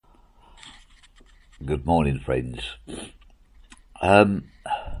Good morning, friends. Um,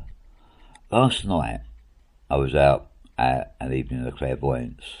 Last night I was out at an evening of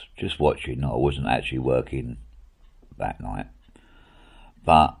clairvoyance, just watching. I wasn't actually working that night,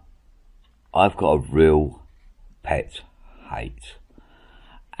 but I've got a real pet hate,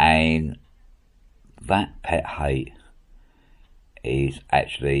 and that pet hate is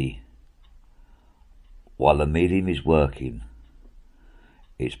actually, while the medium is working,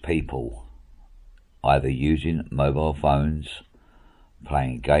 it's people either using mobile phones,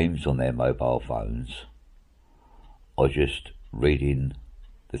 playing games on their mobile phones, or just reading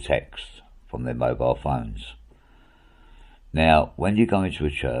the text from their mobile phones. Now, when you go into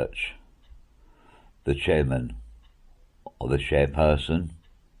a church, the chairman or the chairperson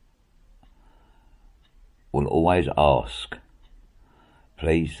will always ask,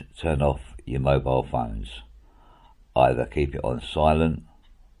 please turn off your mobile phones. Either keep it on silent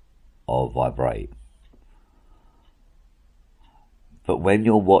or vibrate. But when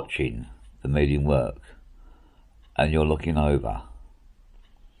you're watching the medium work and you're looking over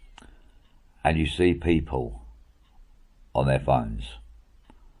and you see people on their phones.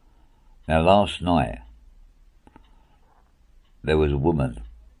 Now, last night there was a woman,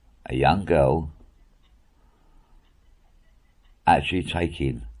 a young girl, actually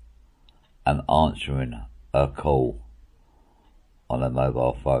taking and answering a call on a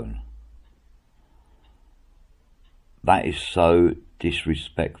mobile phone. That is so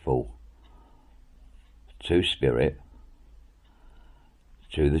disrespectful to spirit,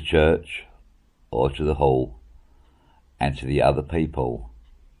 to the church or to the hall, and to the other people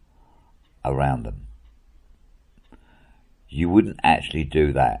around them. You wouldn't actually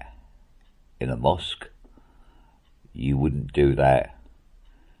do that in a mosque. You wouldn't do that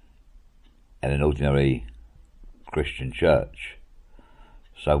in an ordinary Christian church.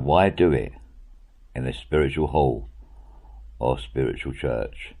 So why do it in a spiritual hall or spiritual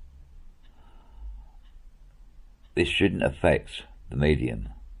church? This shouldn't affect the medium,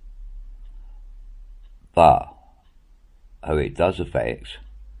 but who it does affect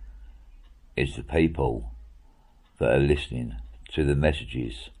is the people that are listening to the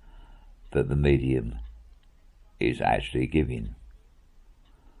messages that the medium is actually giving.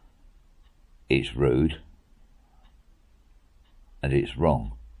 It's rude and it's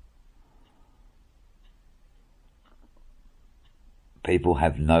wrong. People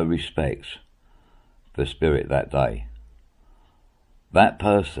have no respect for spirit that day. That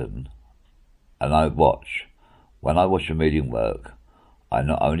person, and when I watch a medium work, I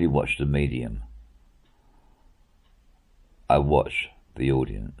not only watch the medium, I watch the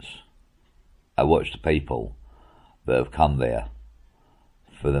audience. I watch the people that have come there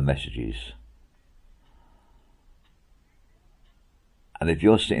for the messages. And if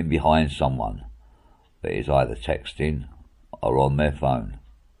you're sitting behind someone that is either texting or on their phone,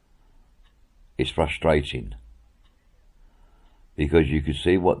 it's frustrating, because you can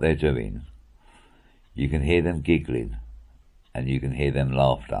see what they're doing, you can hear them giggling, and you can hear them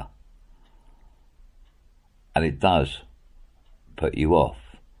laughter, and it does put you off,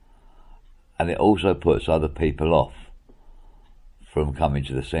 and it also puts other people off from coming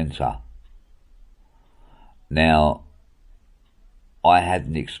to the centre. Now, I had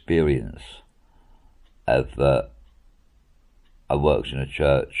an experience of I worked in a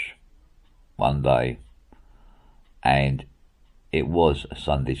church one day, and it was a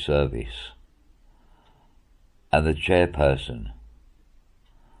Sunday service, and the chairperson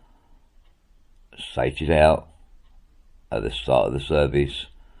stated out at the start of the service,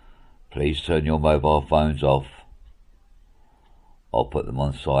 please turn your mobile phones off or put them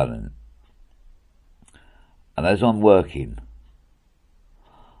on silent. And as I'm working,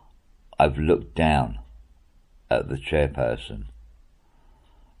 I've looked down at the chairperson,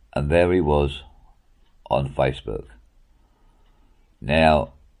 and there he was on Facebook.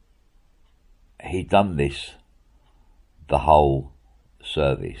 Now, he'd done this the whole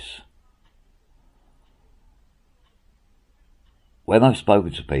service. When I've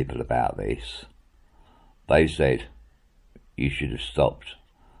spoken to people about this, they said you should have stopped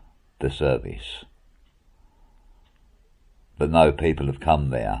the service. But no, people have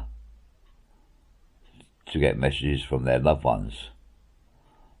come there to get messages from their loved ones.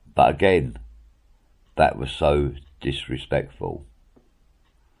 But again, that was so disrespectful.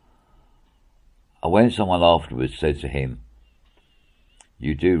 And when someone afterwards said to him,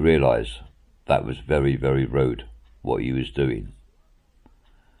 you do realise that was very, very rude, what you was doing.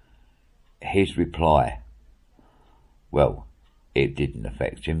 His reply, well, it didn't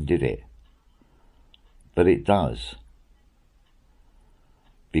affect him, did it? But it does.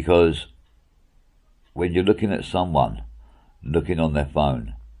 Because when you're looking at someone looking on their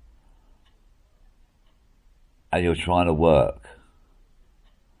phone and you're trying to work,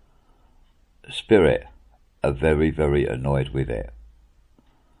 Spirit are very, very annoyed with it,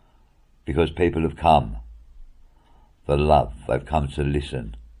 because people have come for love, they've come to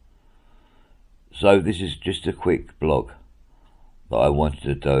listen. So this is just a quick blog that I wanted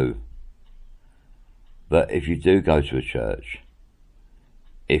to do. But if you do go to a church,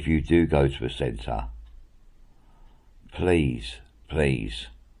 if you do go to a centre, please, please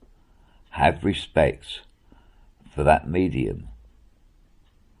have respect for that medium.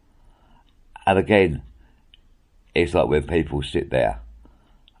 And again, it's like when people sit there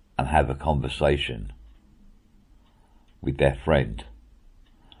and have a conversation with their friend.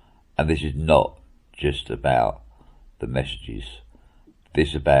 And this is not just about the messages. This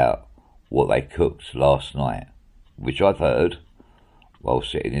is about what they cooked last night, which I've heard while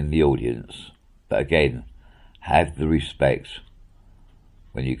sitting in the audience. But again, have the respect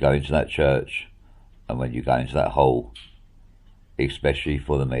when you go into that church and when you go into that hall, especially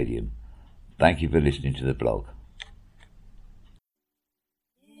for the medium. Thank you for listening to the blog.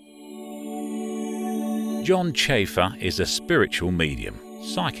 John Chafer is a spiritual medium,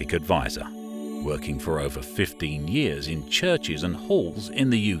 psychic advisor, working for over 15 years in churches and halls in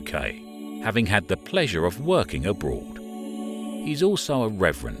the UK, having had the pleasure of working abroad. He's also a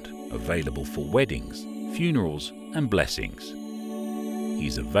reverend, available for weddings, funerals and blessings.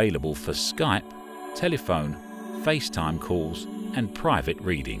 He's available for Skype, telephone, FaceTime calls and private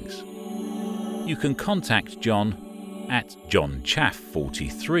readings. You can contact John at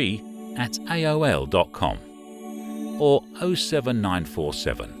johnchaff43@aol.com or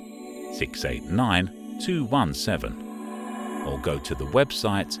 07947 689 217, or go to the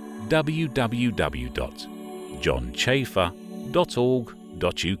website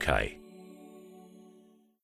www.johnchafer.org.uk.